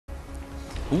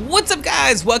What's up,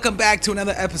 guys? Welcome back to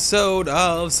another episode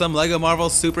of some Lego Marvel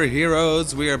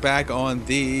superheroes. We are back on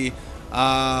the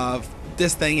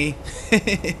this thingy.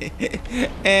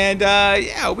 And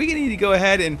yeah, we need to go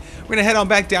ahead and we're gonna head on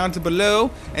back down to below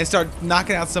and start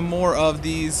knocking out some more of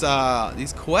these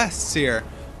quests here.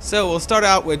 So we'll start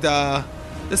out with the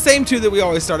same two that we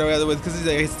always start out with, because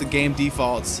it's the game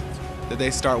defaults that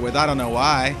they start with. I don't know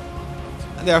why.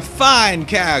 They're fine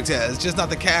characters, just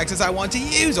not the characters I want to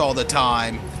use all the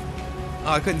time.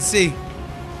 Oh, I couldn't see.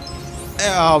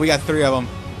 Oh, we got 3 of them.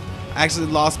 I actually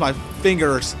lost my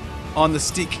fingers on the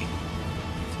stick.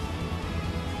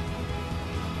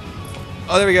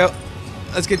 Oh, there we go.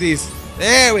 Let's get these.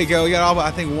 There we go. We got all,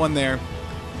 I think, 1 there.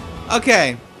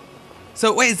 Okay.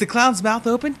 So, wait, is the clown's mouth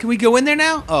open? Can we go in there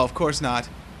now? Oh, of course not.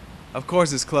 Of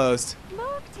course it's closed.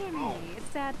 Look, Timmy, it's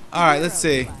that Alright, let's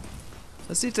see.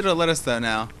 Let's see if it'll let us though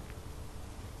now.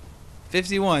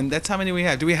 51. That's how many we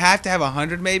have. Do we have to have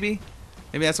 100 maybe?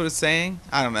 Maybe that's what it's saying?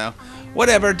 I don't know.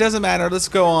 Whatever, it doesn't matter. Let's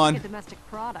go on. Domestic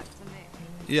product to me.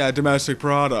 Yeah, domestic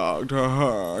product.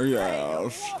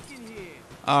 Yes.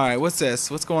 Alright, what's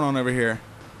this? What's going on over here?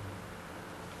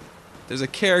 There's a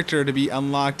character to be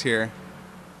unlocked here.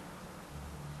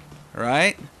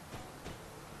 Right?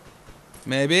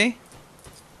 Maybe?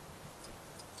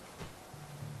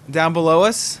 Down below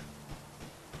us?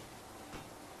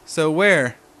 So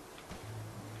where?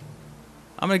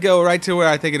 I'm gonna go right to where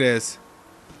I think it is.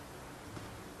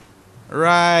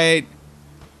 Right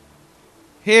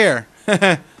here.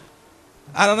 I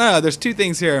don't know. There's 2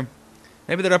 things here.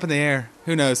 Maybe they're up in the air.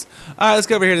 Who knows? Alright, let's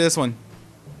go over here to this one.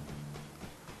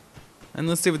 And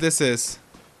let's see what this is.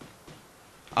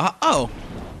 Oh.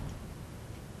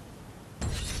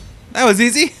 That was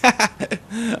easy.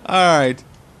 Alright.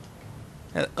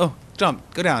 Oh,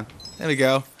 jump. Go down. There we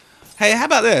go. Hey, how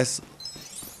about this?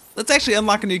 Let's actually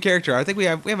unlock a new character. I think we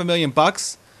have $1 million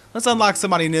bucks. Let's unlock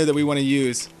somebody new that we want to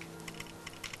use.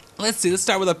 Let's see. Let's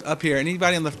start with up here.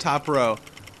 Anybody on the top row?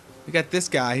 We got this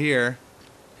guy here.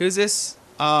 Who's this?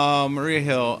 Maria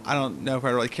Hill. I don't know if I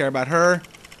really care about her.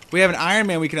 We have an Iron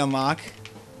Man we can unlock.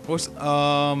 Which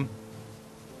one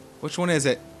is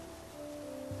it?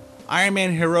 Iron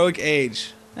Man Heroic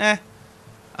Age.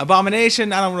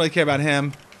 Abomination. I don't really care about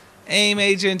him. AIM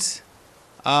Agent.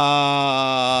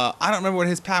 I don't remember what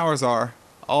his powers are.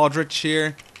 Aldrich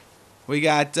here. We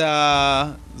got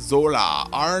Zola.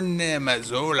 Arnim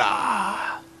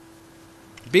Zola.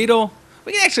 Beetle.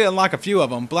 We can actually unlock a few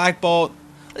of them. Black Bolt.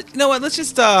 You know what? Let's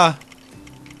just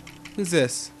who's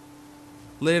this?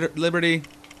 Liberty.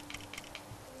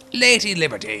 Lady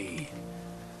Liberty.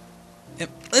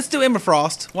 Let's do Emma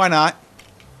Frost. Why not?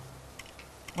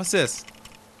 What's this?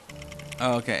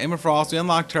 Oh, okay, Emma Frost. We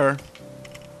unlocked her.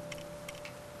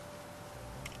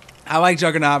 I like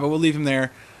Juggernaut, but we'll leave him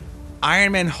there.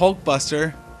 Iron Man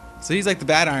Hulkbuster. So he's like the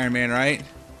bad Iron Man, right?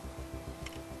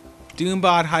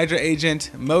 Doombot, Hydra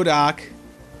Agent, MODOK,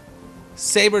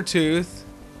 Sabretooth.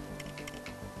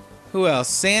 Who else?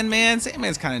 Sandman.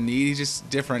 Sandman's kind of neat. He's just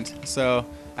different. So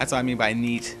that's what I mean by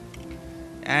neat.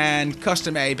 And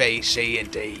Custom A, B, C,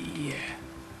 and D.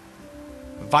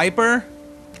 Viper.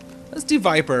 Let's do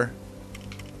Viper.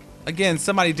 Again,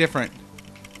 somebody different.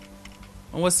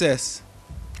 And what's this?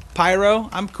 Pyro.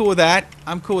 I'm cool with that.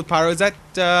 I'm cool with Pyro. Is that,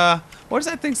 what is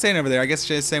that thing saying over there? I guess it's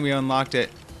just saying we unlocked it.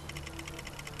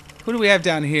 Who do we have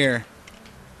down here?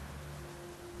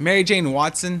 Mary Jane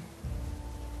Watson.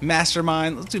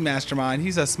 Mastermind. Let's do Mastermind.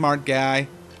 He's a smart guy.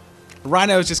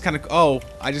 Rhino is just kind of, oh,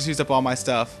 I just used up all my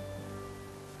stuff.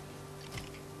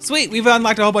 Sweet. We've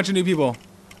unlocked a whole bunch of new people.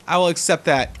 I will accept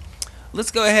that.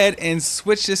 Let's go ahead and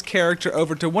switch this character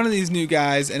over to one of these new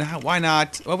guys. And why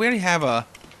not? Well, we already have a...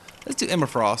 Let's do Emma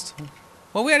Frost.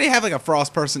 Well, we already have like a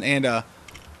Frost person and a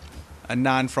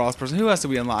non-Frost person. Who else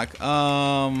did we unlock?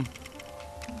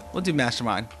 We'll do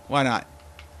Mastermind. Why not?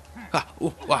 Ah,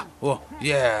 ooh, wow, oh,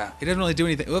 yeah. He doesn't really do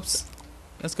anything. Oops.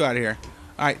 Let's go out of here.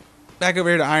 All right, back over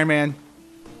here to Iron Man.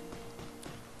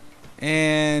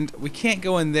 And we can't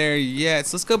go in there yet.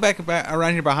 So let's go back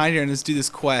around here behind here and let's do this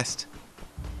quest.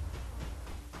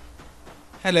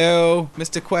 Hello,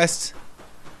 Mr. Quest.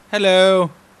 Hello.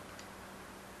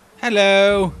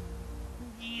 Hello.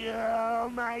 Yo,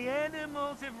 my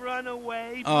animals have run away.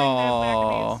 Bring them back Oh. to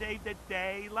me and save the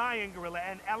day. Lion, gorilla,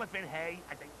 and elephant. Hey,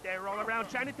 I think they're all around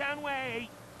Chinatown Way.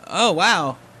 Oh,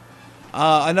 wow.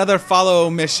 Another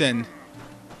follow mission.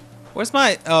 Where's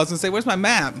my... Oh, I was going to say, where's my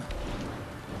map?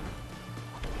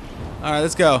 Alright,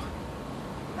 let's go.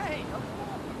 Hey,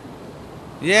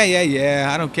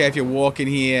 Yeah. I don't care if you're walking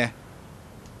here.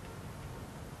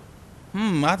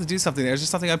 I have to do something there. Is there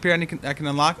something up here I can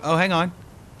unlock? Oh, hang on.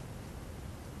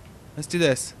 Let's do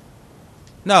this.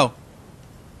 No.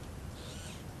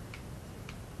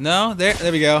 No?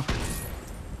 There we go.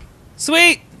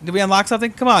 Sweet! Did we unlock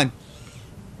something? Come on.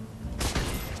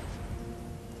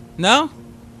 No?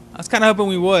 I was kind of hoping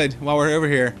we would while we're over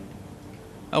here.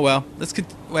 Oh well. Let's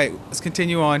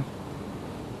continue on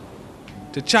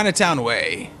to Chinatown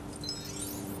Way.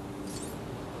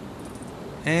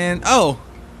 And oh.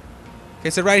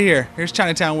 Okay, so right here. Here's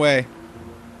Chinatown Way.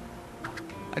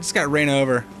 I just got ran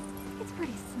over. It's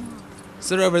pretty small.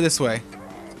 So they're over this way.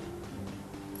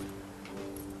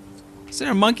 Is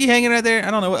there a monkey hanging right there?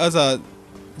 I don't know.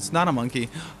 It's not a monkey.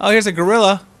 Oh, here's a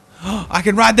gorilla. I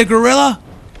can ride the gorilla.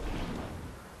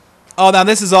 Oh, now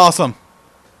this is awesome.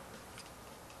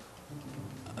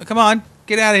 Come on,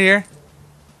 get out of here.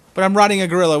 But I'm riding a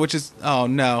gorilla, which is... Oh,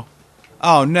 no.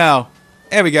 Oh, no.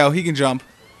 There we go. He can jump.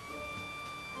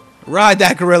 Ride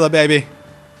that gorilla, baby.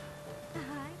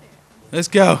 Let's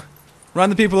go. Run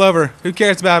the people over. Who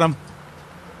cares about them?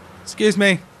 Excuse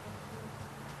me.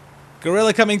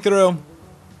 Gorilla coming through.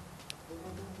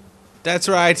 That's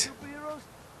right.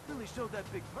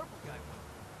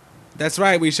 That's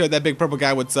right, we showed that big purple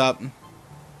guy what's up.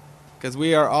 Because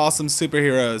we are awesome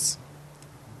superheroes.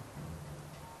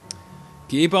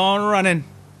 Keep on running.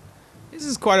 This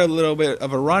is quite a little bit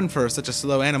of a run for such a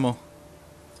slow animal.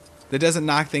 That doesn't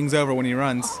knock things over when he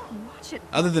runs. Oh, watch it,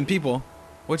 Other than people,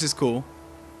 which is cool.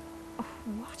 oh,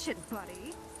 watch it,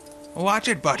 buddy. Watch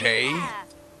it, buddy.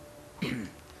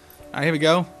 Alright, here we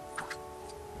go.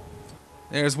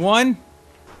 There's one.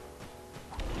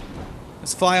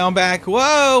 Let's fly on back.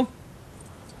 Whoa!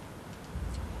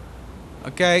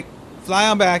 Okay, fly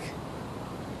on back.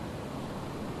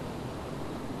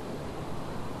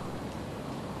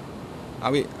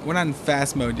 We're not in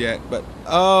fast mode yet, but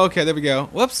oh, okay, there we go.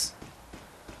 Whoops.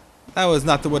 That was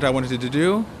not what I wanted to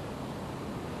do.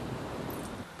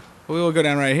 We will go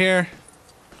down right here.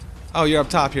 Oh, you're up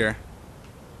top here.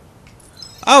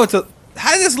 Oh, it's a...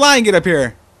 How did this lion get up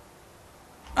here?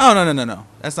 Oh, no.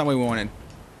 That's not what we wanted.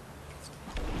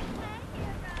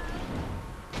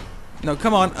 No,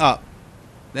 come on up.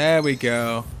 There we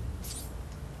go.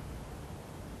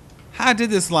 How did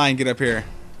this lion get up here?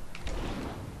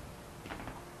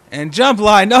 And jump,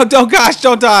 lion. No, don't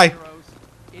die.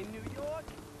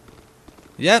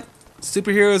 Yep.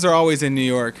 Superheroes are always in New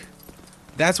York.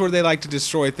 That's where they like to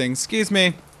destroy things. Excuse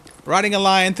me. Riding a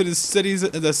lion through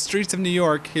the streets of New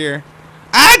York here.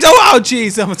 Oh,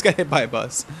 jeez. Almost got hit by a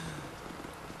bus.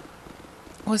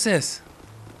 What's this?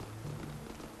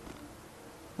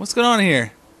 What's going on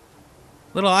here?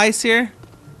 Little ice here?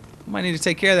 We might need to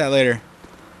take care of that later.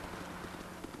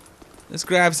 Let's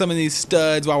grab some of these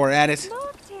studs while we're at it.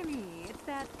 Look, Timmy, it's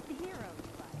that hero you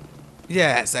like.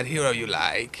 Yes, that hero you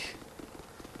like.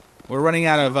 We're running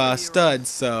out of studs,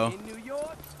 so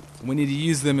we need to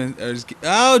use them.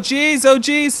 Oh, jeez. All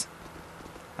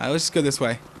right, let's just go this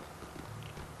way.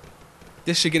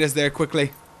 This should get us there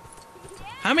quickly.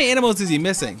 How many animals is he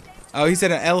missing? Oh, he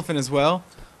said an elephant as well.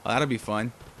 Oh, that'll be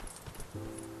fun.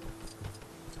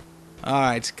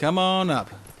 Alright, come on up.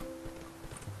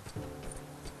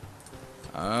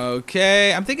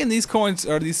 Okay, I'm thinking these coins,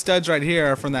 or these studs right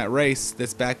here, are from that race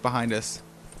that's back behind us.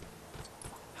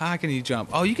 How high can you jump?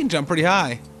 Oh, you can jump pretty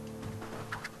high.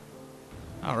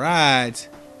 Alright.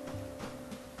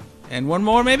 And one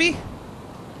more, maybe?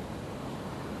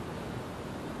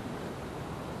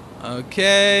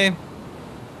 Okay.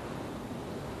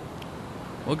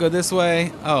 We'll go this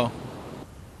way. Oh.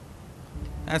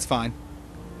 That's fine.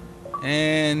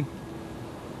 And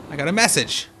I got a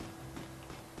message.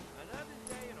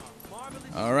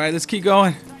 Alright, let's keep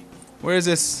going. Where is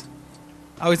this?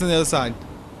 Oh, he's on the other side.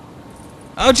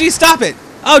 Oh, geez, stop it!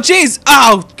 Oh, jeez!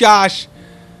 Oh, gosh!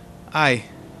 Aye.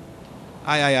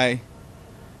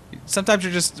 Sometimes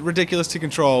you're just ridiculous to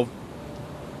control.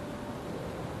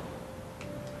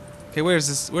 Okay, where's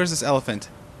this elephant?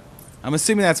 I'm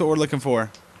assuming that's what we're looking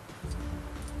for.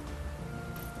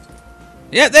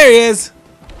 Yeah, there he is!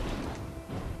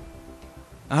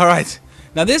 Alright.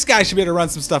 Now this guy should be able to run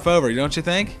some stuff over, don't you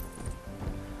think?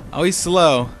 Oh, he's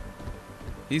slow.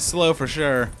 He's slow for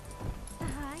sure.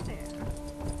 Hi there.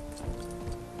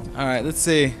 Alright, let's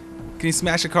see. Can he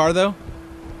smash a car, though?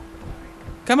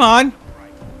 Come on!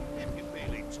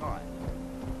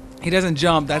 He doesn't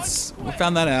jump. We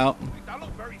found that out.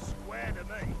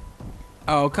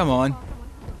 Oh, come on.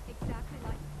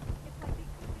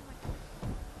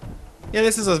 Yeah,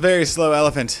 this is a very slow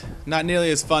elephant. Not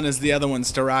nearly as fun as the other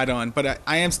ones to ride on, but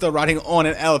I am still riding on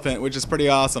an elephant, which is pretty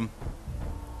awesome.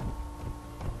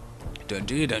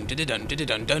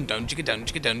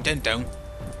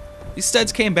 These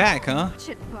studs came back, huh? Watch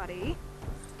it, buddy.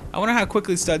 I wonder how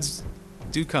quickly studs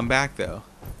do come back, though.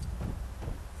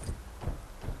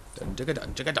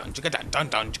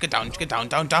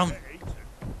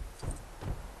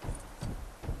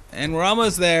 And we're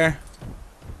almost there.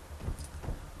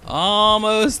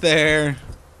 Almost there.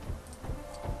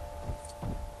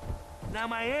 Now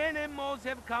my animals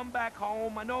have come back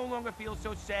home. I no longer feel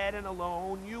so sad and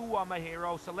alone. You are my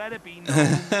hero, so let it be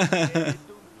known.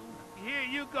 Here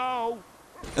you go.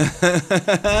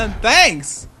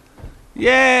 Thanks.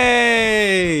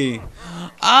 Yay. Oh,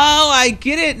 I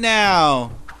get it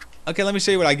now. Okay, let me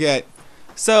show you what I get.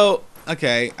 So,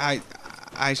 okay,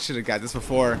 I should have got this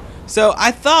before. So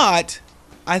I thought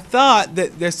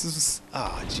that this was,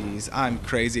 oh jeez, I'm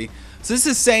crazy. So this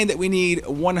is saying that we need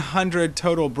 100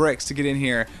 total bricks to get in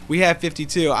here. We have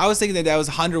 52. I was thinking that was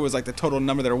 100 was like the total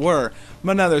number there were.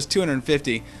 But no, there's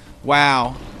 250.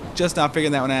 Wow. Just not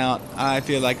figuring that one out. I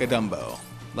feel like a Dumbo.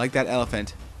 Like that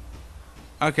elephant.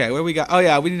 Okay, what do we got? Oh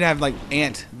yeah, we need to have like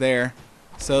ant there.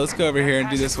 So let's go over here and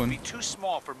do this one. Be too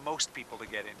small for most people to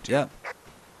get into. Yep.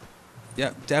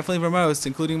 Yep, definitely for most,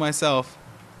 including myself.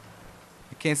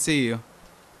 I can't see you.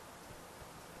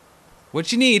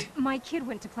 What you need? My kid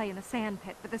went to play in the sand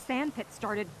pit, but the sand pit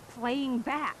started playing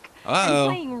back. Uh-oh.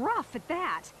 And playing rough at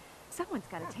that. Someone's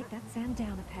got to take that sand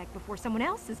down a peg before someone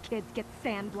else's kids get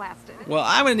sand blasted. Well,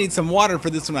 I'm going to need some water for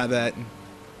this one, I bet.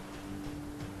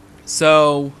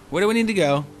 So, where do we need to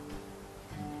go?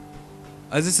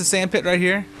 Oh, is this a sand pit right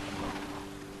here?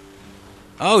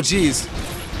 Oh, jeez.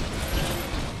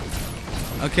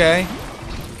 Okay.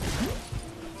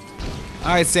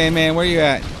 Alright, Sandman, where you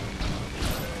at?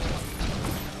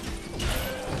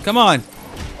 Come on.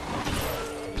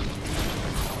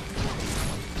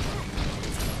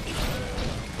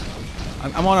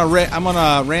 I'm on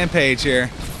a rampage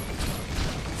here.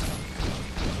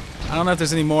 I don't know if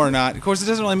there's any more or not. Of course, it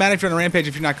doesn't really matter if you're on a rampage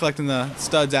if you're not collecting the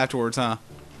studs afterwards, huh?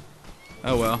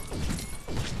 Oh well.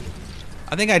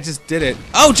 I think I just did it.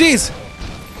 Oh, jeez!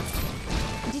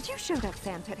 Did you show that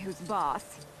sand pit who's boss?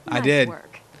 I Nice did.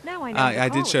 work. Now I know I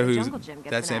did show who's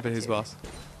that sand pit who's boss.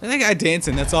 I think I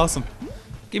dancing. That's awesome.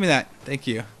 Give me that. Thank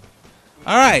you.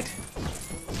 All right.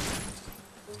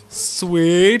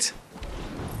 Sweet.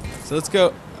 So let's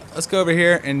go. Let's go over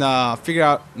here and figure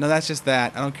out. No, that's just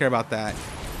that. I don't care about that.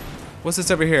 What's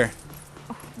this over here?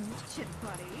 Oh, shit,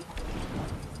 buddy.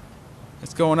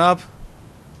 It's going up.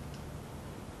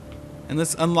 And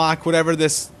let's unlock whatever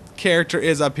this character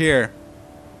is up here.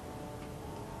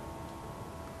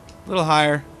 A little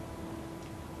higher.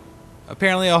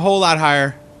 Apparently a whole lot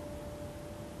higher.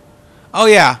 Oh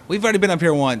yeah, we've already been up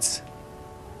here once.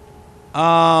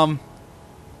 I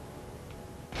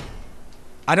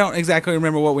don't exactly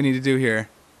remember what we need to do here.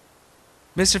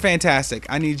 Mr. Fantastic,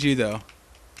 I need you though.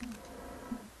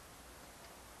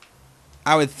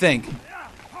 I would think.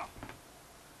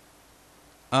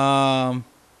 No.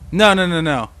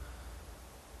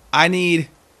 I need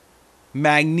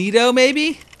Magneto,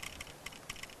 maybe?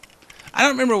 I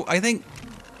don't remember. I think.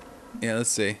 Yeah, let's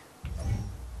see.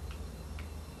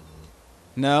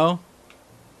 No.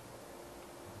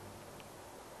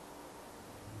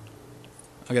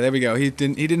 Okay, there we go. He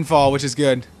didn't fall, which is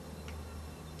good.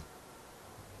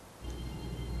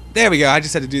 There we go. I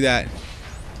just had to do that.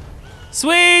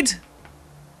 Sweet.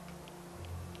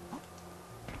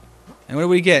 And what do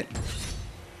we get?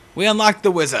 We unlocked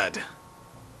the wizard.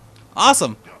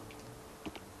 Awesome.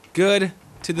 Good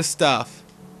to the stuff.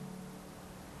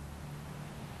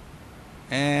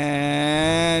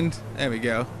 And there we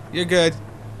go. You're good.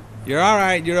 You're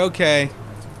alright. You're okay.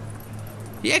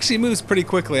 He actually moves pretty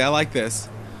quickly. I like this.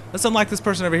 Let's unlock this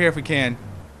person over here if we can.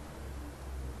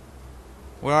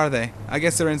 Where are they? I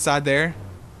guess they're inside there.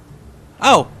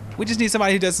 Oh! We just need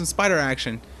somebody who does some spider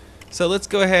action. So let's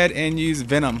go ahead and use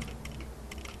Venom.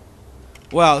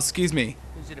 Well, excuse me.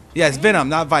 Yes, Venom,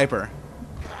 not Viper.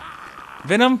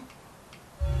 Venom?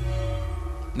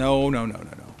 No. There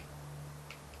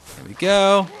we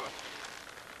go.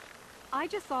 I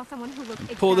just saw someone who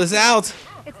looked Pull this out.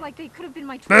 It's like they could have been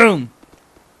my Boom.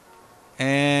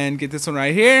 And get this one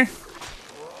right here.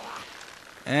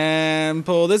 And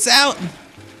pull this out.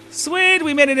 Sweet,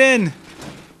 we made it in.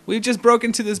 We've just broken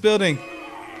into this building.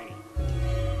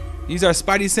 Use our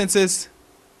spidey senses.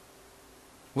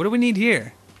 What do we need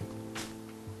here?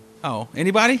 Oh,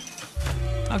 anybody?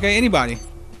 Okay, anybody.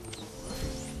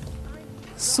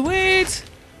 Sweet.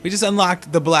 We just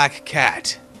unlocked the black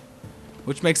cat.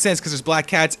 Which makes sense because there's black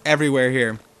cats everywhere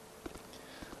here.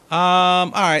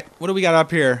 Alright, what do we got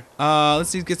up here? Let's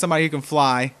see, get somebody who can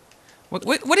fly.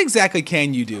 What exactly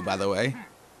can you do, by the way?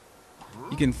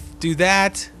 You can do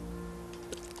that.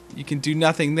 You can do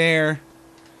nothing there.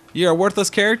 You're a worthless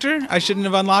character? I shouldn't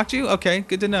have unlocked you? Okay,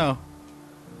 good to know.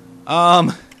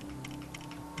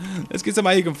 Let's get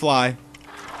somebody who can fly.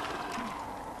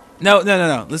 No.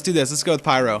 Let's do this. Let's go with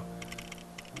Pyro.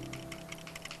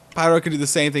 Pyro can do the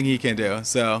same thing he can do.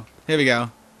 So, here we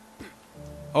go.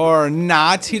 Or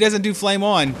not. He doesn't do flame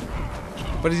on.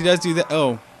 But he does do that.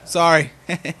 Oh, sorry.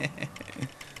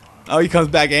 Oh, he comes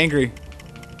back angry.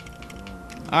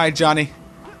 Alright, Johnny.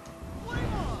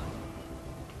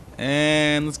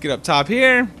 And let's get up top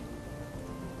here.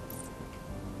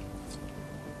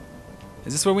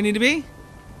 Is this where we need to be?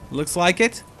 Looks like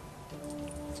it.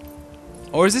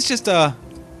 Or is this just a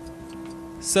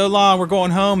so long we're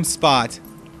going home spot?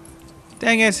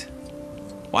 Dang it.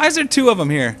 Why is there two of them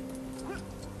here?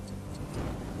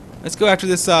 Let's go after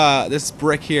this this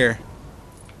brick here.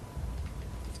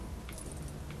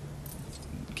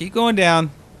 Keep going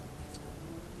down.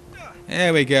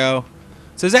 There we go.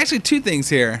 So there's actually two things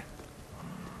here.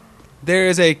 There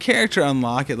is a character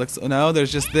unlock. It looks no,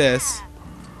 there's just this.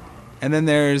 And then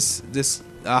there's this.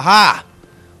 Aha!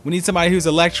 We need somebody who's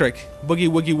electric. Boogie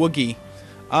woogie woogie.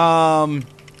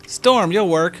 Storm, you'll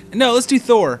work. No, let's do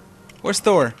Thor. Where's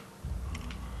Thor?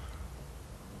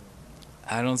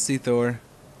 I don't see Thor.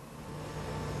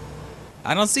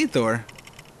 I don't see Thor.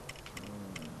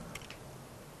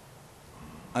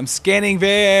 I'm scanning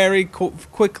very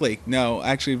quickly. No,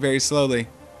 actually very slowly.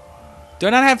 Do I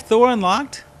not have Thor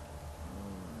unlocked?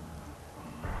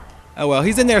 Oh well,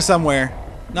 he's in there somewhere.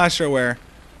 Not sure where.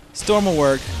 Storm will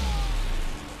work.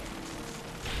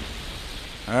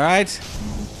 Alright.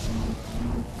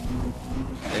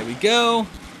 There we go.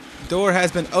 Door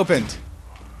has been opened.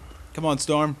 Come on,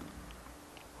 Storm.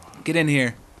 Get in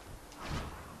here.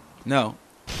 No.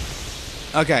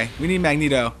 Okay, we need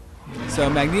Magneto. So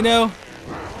Magneto.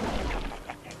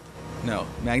 No,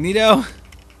 Magneto.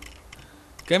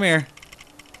 Come here.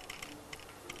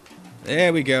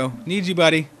 There we go. Need you,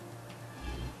 buddy.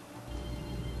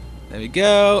 There we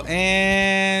go.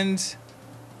 And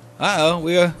uh-oh,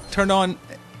 we turned on.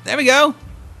 There we go.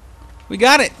 We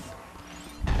got it.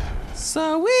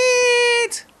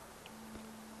 Sweet.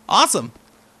 Awesome.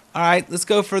 All right, let's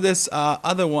go for this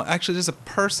other one. Actually, there's a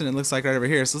person, it looks like, right over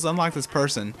here. So let's unlock this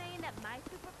person.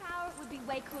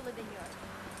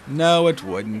 No, it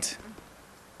wouldn't.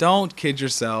 Don't kid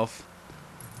yourself.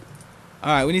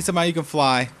 All right, we need somebody who can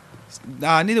fly.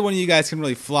 Neither one of you guys can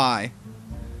really fly.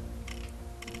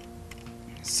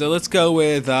 So let's go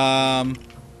with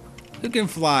who can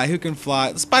fly? Who can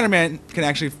fly? Spider-Man can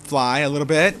actually fly a little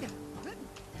bit.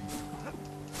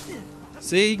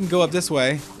 See, you can go up this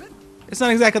way. It's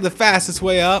not exactly the fastest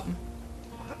way up,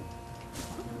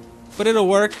 but it'll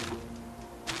work.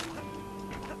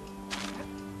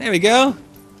 There we go.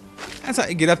 That's how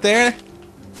you get up there.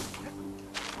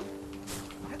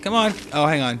 Come on. Oh,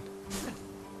 hang on.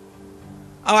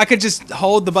 Oh, I could just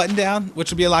hold the button down,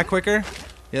 which would be a lot quicker.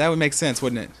 Yeah, that would make sense,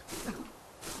 wouldn't it?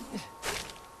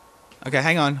 Okay,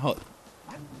 hang on. Hold.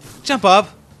 Jump up.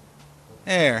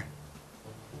 There.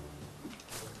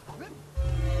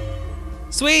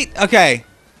 Sweet. Okay.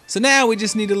 So now we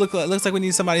just need to look. Looks like we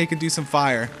need somebody who can do some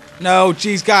fire. No,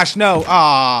 geez, gosh, no.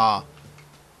 Ah.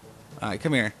 All right,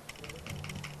 come here.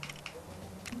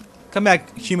 Come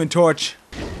back, Human Torch.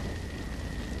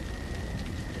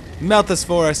 Melt this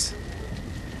for us.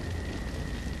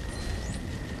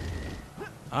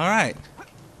 All right.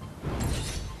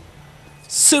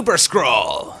 Super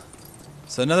Scroll.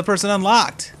 So another person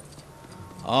unlocked.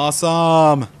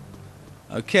 Awesome.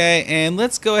 Okay, and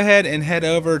let's go ahead and head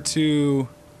over to,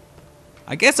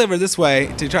 I guess over this way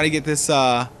to try to get this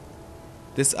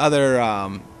this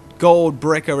other gold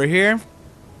brick over here.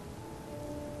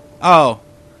 Oh,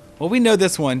 well, we know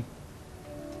this one.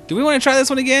 Do we want to try this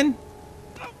one again?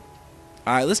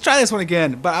 All right, let's try this one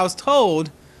again. But I was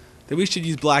told that we should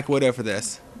use Black Widow for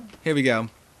this. Here we go.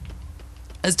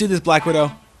 Let's do this, Black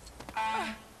Widow.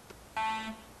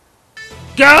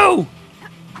 Go!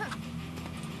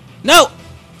 No!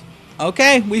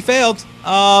 Okay, we failed.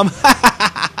 So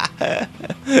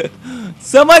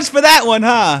much for that one,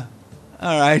 huh?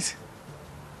 Alright.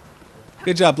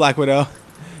 Good job, Black Widow.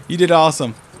 You did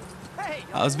awesome.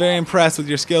 I was very impressed with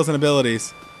your skills and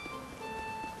abilities.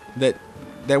 That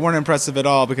weren't impressive at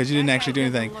all because you didn't actually do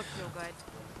anything.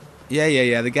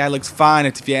 Yeah. The guy looks fine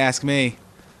if you ask me.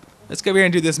 Let's go over here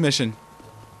and do this mission.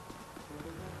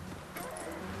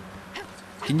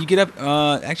 Can you get up?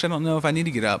 Actually, I don't know if I need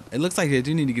to get up. It looks like I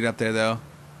do need to get up there, though.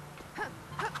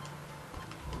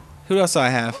 Who else do I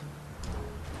have?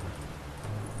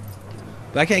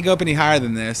 But I can't go up any higher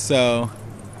than this, so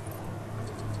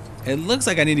it looks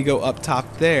like I need to go up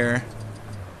top there.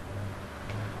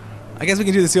 I guess we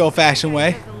can do this the old-fashioned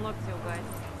way.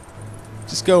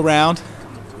 Just go around.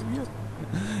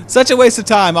 Such a waste of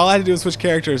time. All I had to do was switch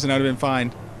characters and I would have been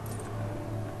fine.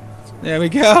 There we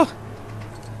go.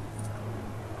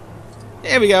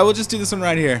 There we go. We'll just do this one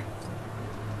right here.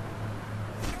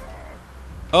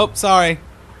 Oh, sorry.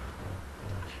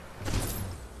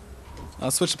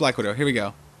 I'll switch to Black Widow. Here we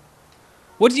go.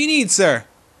 What do you need, sir?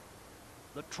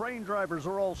 The train drivers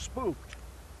are all spooked.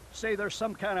 Say there's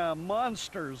some kind of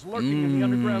monsters lurking in the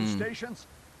underground stations.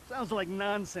 Sounds like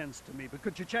nonsense to me, but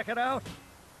could you check it out?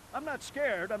 I'm not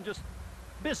scared, I'm just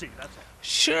busy, that's all.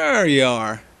 Sure you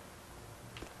are.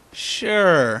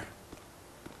 Sure.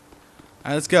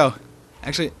 Alright, let's go.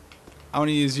 Actually, I want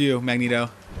to use you, Magneto.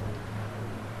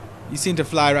 You seem to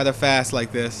fly rather fast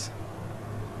like this.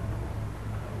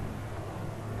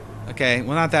 Okay,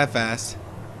 well, not that fast.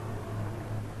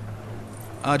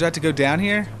 Do I have to go down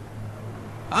here?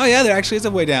 Oh yeah, there actually is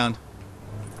a way down.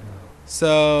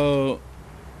 So,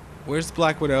 where's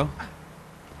Black Widow?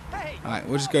 Alright,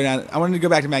 we'll just go down. I wanted to go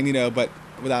back to Magneto, but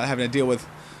without having to deal with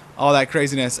all that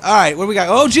craziness. Alright, what do we got?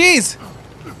 Oh, jeez!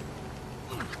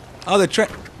 Oh,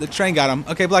 the train got him.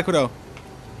 Okay, Black Widow.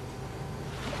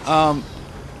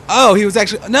 Oh, he was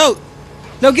actually... No!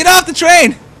 No, get off the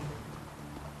train!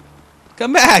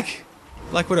 Come back!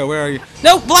 Black Widow, where are you?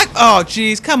 No, Black... Oh,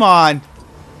 jeez, come on.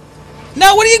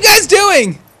 No, what are you guys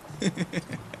doing?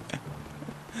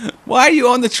 Why are you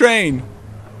on the train?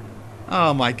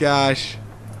 Oh my gosh.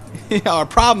 Y'all are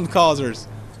problem causers.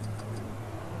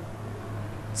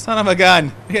 Son of a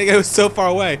gun. You gotta go so far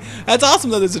away. That's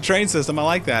awesome though, there's a train system. I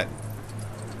like that.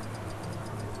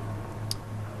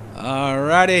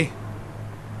 Alrighty.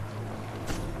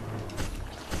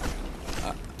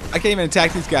 I can't even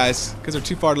attack these guys because they're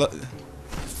too far. There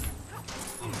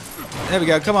we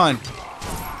go. Come on.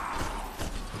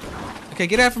 Okay,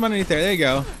 get out from underneath there. There you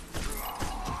go.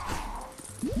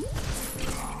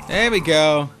 There we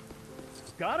go.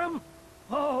 Got him?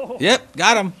 Oh. Yep,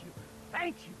 got him.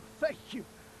 Thank you. Thank you.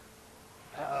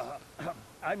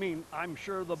 I mean, I'm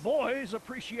sure the boys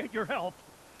appreciate your help.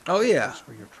 Oh yeah. Thanks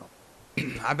for your trouble.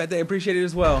 I bet they appreciate it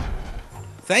as well.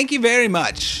 Thank you very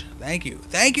much. Thank you.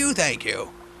 Thank you. Thank you.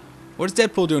 What's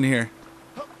Deadpool doing here?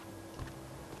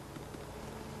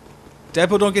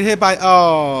 Deadpool don't get hit by...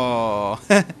 Oh.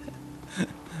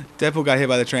 Deadpool got hit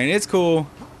by the train. It's cool.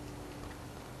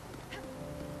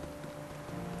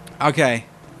 Okay.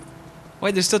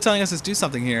 Wait, they're still telling us to do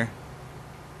something here.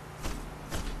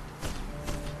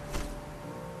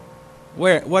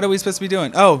 Where? What are we supposed to be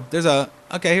doing? Oh, there's a...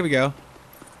 Okay, here we go.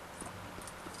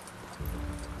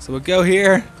 So we'll go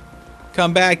here.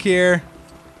 Come back here.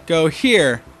 Go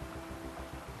here.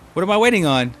 What am I waiting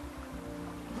on?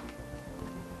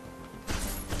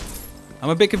 I'm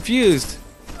a bit confused.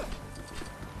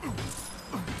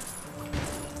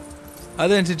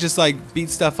 Other than to just like beat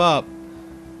stuff up.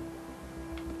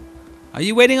 Are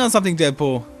you waiting on something,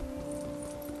 Deadpool?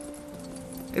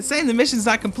 It's saying the mission's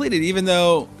not completed, even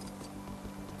though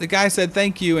the guy said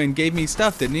thank you and gave me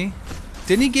stuff, didn't he?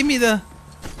 Didn't he give me the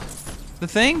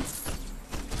thing?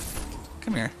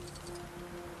 Come here.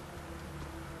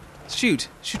 Shoot.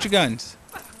 Shoot your guns.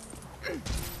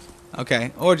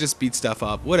 Okay. Or just beat stuff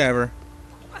up. Whatever.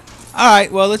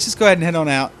 Alright, well, let's just go ahead and head on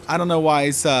out. I don't know why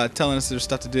he's telling us there's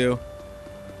stuff to do.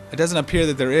 It doesn't appear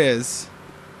that there is.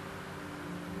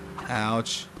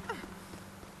 Ouch.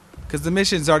 Because the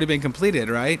mission's already been completed,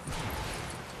 right?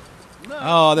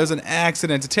 Oh, there's an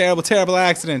accident. A terrible, terrible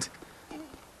accident.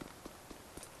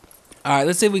 Alright,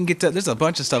 let's see if we can get to... There's a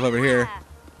bunch of stuff over here.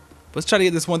 Let's try to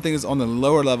get this one thing that's on the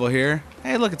lower level here.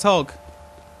 Hey, look, it's Hulk.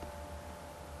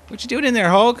 What you doing in there,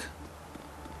 Hulk?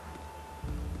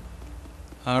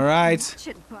 Alright. Watch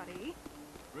it, buddy.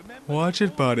 Watch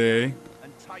it, buddy.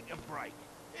 And take a break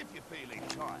if you're feeling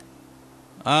tired.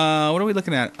 What are we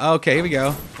looking at? Okay, here we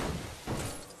go.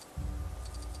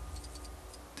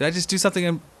 Did I just do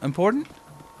something important?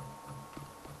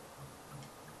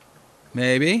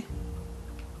 Maybe.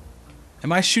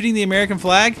 Am I shooting the American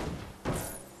flag?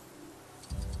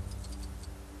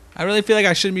 I really feel like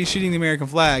I shouldn't be shooting the American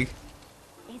flag.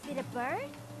 Is it a bird?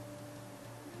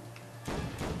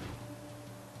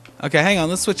 Okay, hang on.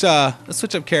 Let's switch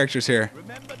up characters here.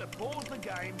 Remember to pause the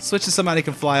game Switch to somebody who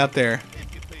can fly up there.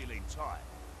 if you're feeling tired.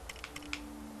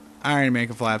 Iron Man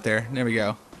can fly up there. There we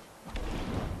go.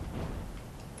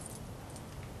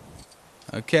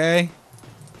 Okay.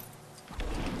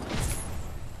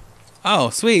 Oh,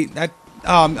 sweet. That.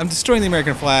 Oh, I'm destroying the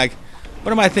American flag.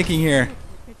 What am I thinking here?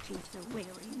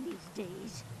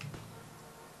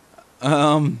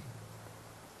 I'm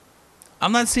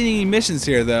not seeing any missions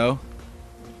here, though.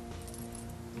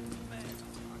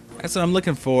 That's what I'm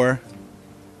looking for.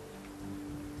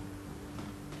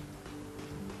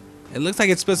 It looks like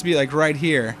it's supposed to be like right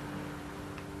here.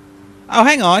 Oh,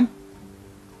 hang on.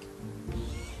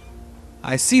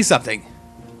 I see something.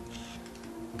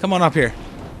 Come on up here.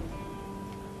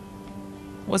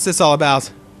 What's this all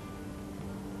about?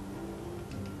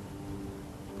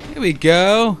 Here we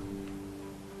go.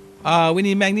 We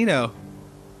need Magneto.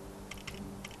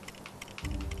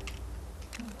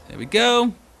 There we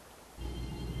go.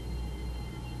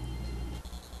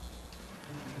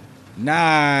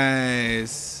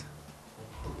 Nice.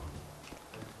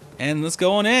 And let's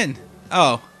go on in.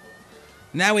 Oh.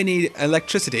 Now we need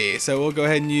electricity. So we'll go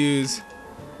ahead and use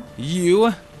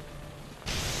you.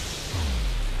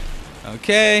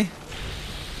 Okay.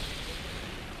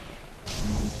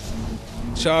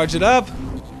 Charge it up.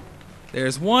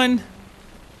 There's one.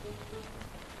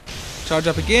 Charge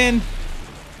up again.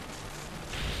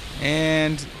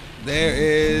 And there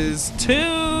is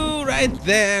two right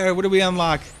there. What do we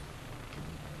unlock?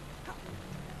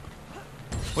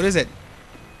 What is it?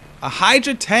 A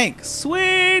Hydra tank.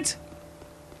 Sweet.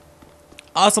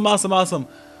 Awesome, awesome, awesome.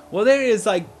 Well, there is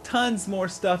like tons more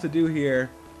stuff to do here.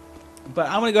 But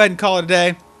I'm going to go ahead and call it a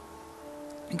day.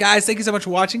 Guys, thank you so much for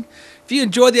watching. If you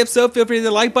enjoyed the episode, feel free to hit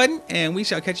the like button. And we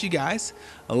shall catch you guys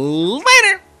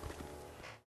later.